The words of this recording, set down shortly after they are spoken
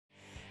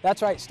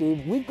That's right,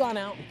 Steve. We've gone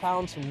out and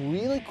found some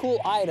really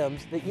cool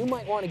items that you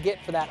might want to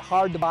get for that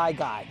hard-to-buy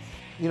guy.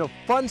 You know,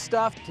 fun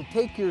stuff to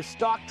take your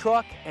stock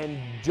truck and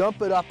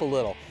jump it up a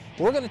little.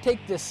 We're going to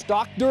take this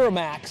stock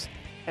Duramax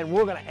and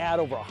we're going to add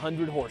over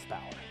 100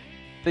 horsepower.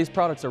 These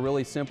products are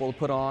really simple to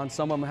put on.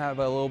 Some of them have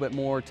a little bit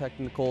more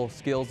technical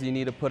skills you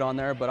need to put on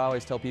there, but I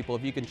always tell people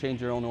if you can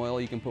change your own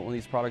oil, you can put one of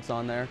these products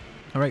on there.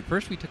 All right,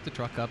 first we took the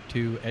truck up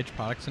to Edge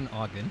Products in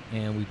Ogden,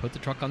 and we put the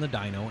truck on the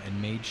dyno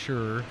and made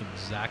sure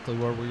exactly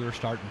where we were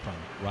starting from.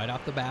 Right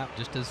off the bat,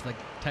 just as like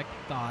tech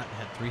thought,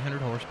 it had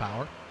 300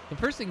 horsepower. The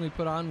first thing we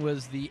put on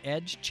was the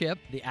Edge chip,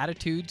 the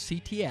Attitude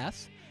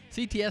CTS.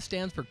 CTS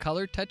stands for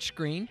Color Touch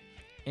Screen.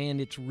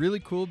 And it's really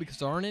cool because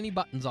there aren't any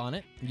buttons on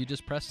it. You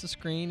just press the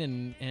screen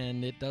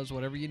and it does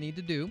whatever you need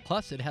to do.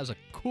 Plus, it has a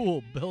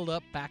cool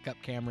build-up backup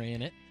camera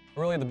in it.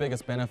 Really the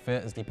biggest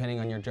benefit is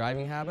depending on your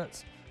driving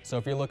habits. So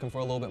if you're looking for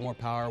a little bit more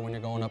power when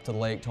you're going up to the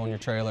lake, towing your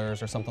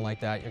trailers or something like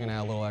that, you're going to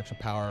add a little extra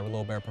power, a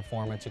little better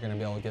performance. You're going to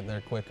be able to get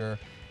there quicker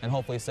and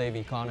hopefully save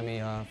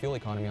fuel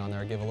economy on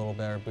there, give a little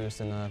better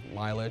boost in the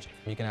mileage.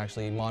 You can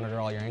actually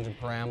monitor all your engine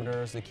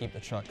parameters to keep the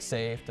truck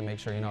safe, to make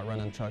sure you're not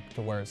running the truck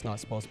to where it's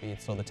not supposed to be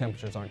so the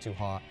temperatures aren't too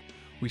hot.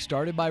 We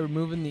started by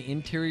removing the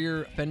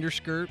interior fender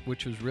skirt,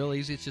 which was real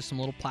easy. It's just some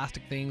little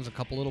plastic things, a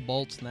couple little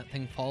bolts, and that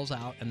thing falls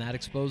out, and that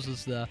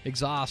exposes the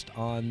exhaust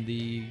on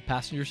the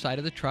passenger side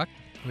of the truck.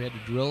 We had to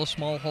drill a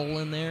small hole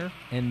in there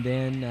and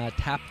then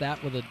tap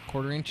that with a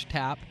 1/4-inch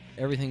tap.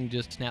 Everything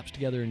just snaps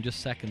together in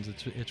just seconds.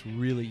 It's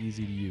really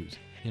easy to use.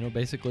 You know,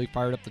 basically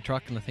fired up the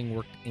truck and the thing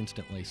worked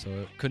instantly, so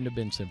it couldn't have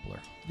been simpler.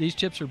 These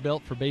chips are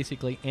built for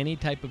basically any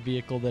type of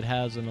vehicle that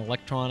has an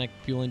electronic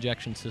fuel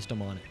injection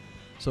system on it.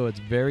 So it's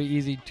very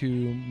easy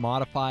to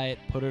modify it,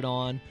 put it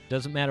on.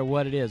 Doesn't matter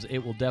what it is, it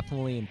will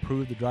definitely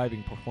improve the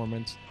driving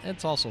performance.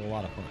 It's also a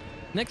lot of fun.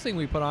 Next thing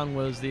we put on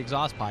was the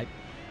exhaust pipe.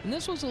 And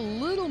this was a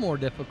little more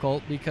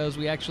difficult because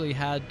we actually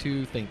had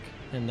to think.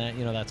 And that,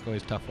 you know, that's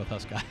always tough with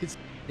us guys.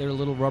 There are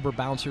little rubber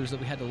bouncers that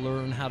we had to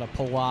learn how to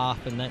pull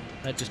off, and that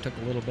just took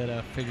a little bit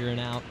of figuring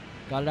out.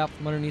 Got it out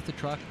from underneath the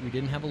truck. We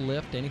didn't have a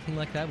lift, anything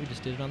like that. We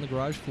just did it on the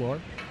garage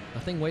floor. The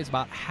thing weighs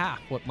about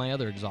half what my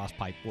other exhaust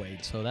pipe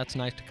weighed, so that's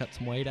nice to cut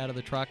some weight out of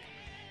the truck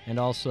and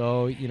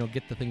also, you know,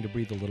 get the thing to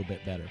breathe a little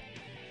bit better.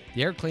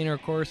 The air cleaner,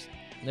 of course,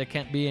 that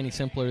can't be any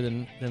simpler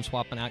than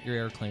swapping out your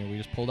air cleaner. We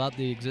just pulled out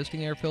the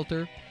existing air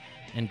filter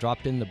and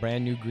dropped in the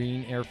brand new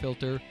green air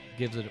filter.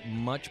 Gives it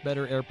much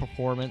better air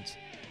performance,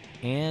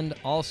 and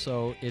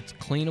also it's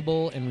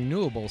cleanable and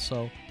renewable.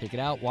 So take it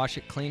out, wash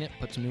it, clean it,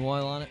 put some new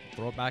oil on it,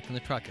 throw it back in the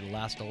truck. It'll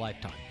last a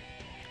lifetime.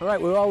 All right,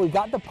 well, we've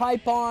got the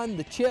pipe on,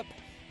 the chip,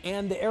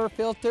 and the air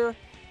filter,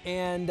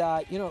 and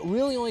you know, it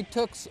really only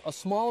took a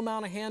small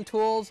amount of hand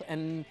tools,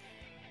 and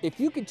if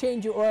you could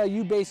change your oil,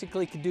 you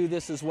basically could do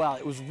this as well.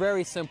 It was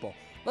very simple.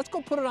 Let's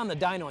go put it on the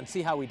dyno and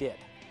see how we did.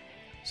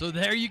 So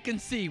there you can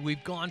see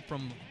we've gone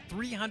from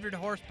 300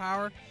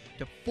 horsepower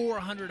to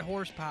 400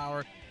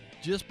 horsepower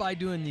just by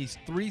doing these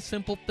three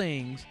simple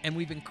things, and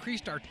we've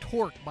increased our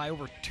torque by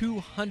over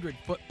 200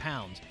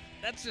 foot-pounds.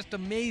 That's just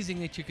amazing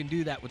that you can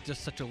do that with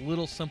just such a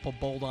little simple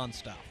bolt-on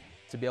stuff.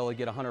 To be able to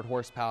get 100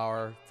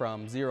 horsepower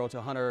from 0 to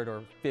 100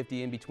 or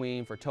 50 in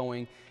between for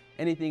towing,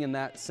 anything in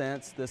that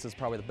sense, this is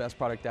probably the best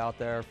product out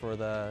there for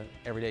the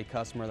everyday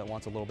customer that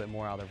wants a little bit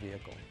more out of their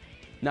vehicle.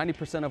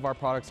 90% of our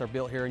products are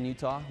built here in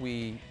Utah.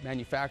 We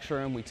manufacture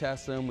them, we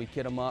test them, we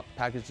kit them up,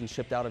 packaged and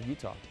shipped out of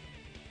Utah.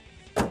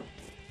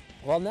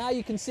 Well, now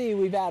you can see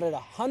we've added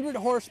 100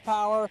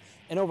 horsepower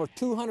and over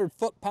 200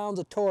 foot-pounds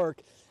of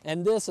torque,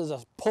 and this is a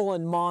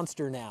pulling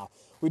monster now.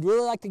 We'd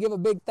really like to give a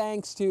big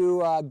thanks to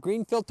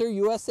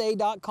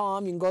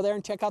greenfilterusa.com. You can go there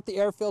and check out the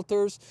air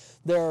filters.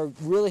 They're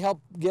really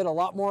help get a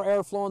lot more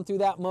air flowing through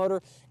that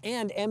motor.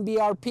 And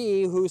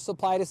MBRP, who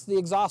supplied us the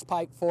exhaust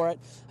pipe for it.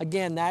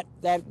 Again, that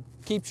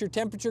keeps your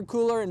temperature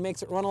cooler and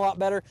makes it run a lot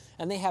better.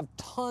 And they have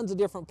tons of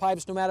different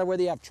pipes, no matter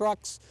whether you have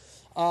trucks,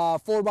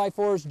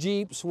 4x4s,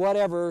 Jeeps,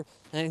 whatever,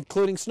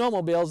 including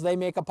snowmobiles. They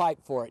make a pipe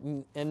for it.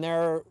 And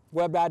their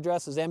web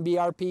address is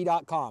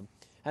mbrp.com.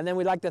 And then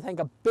we'd like to thank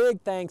a big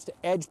thanks to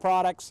Edge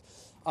Products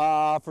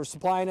for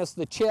supplying us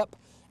the chip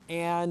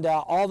and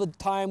all the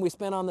time we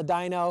spent on the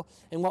dyno.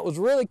 And what was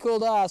really cool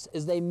to us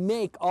is they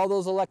make all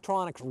those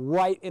electronics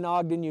right in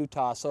Ogden,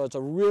 Utah. So it's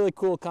a really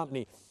cool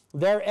company.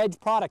 They're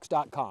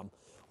edgeproducts.com.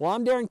 Well,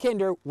 I'm Darren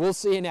Kinder. We'll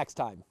see you next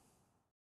time.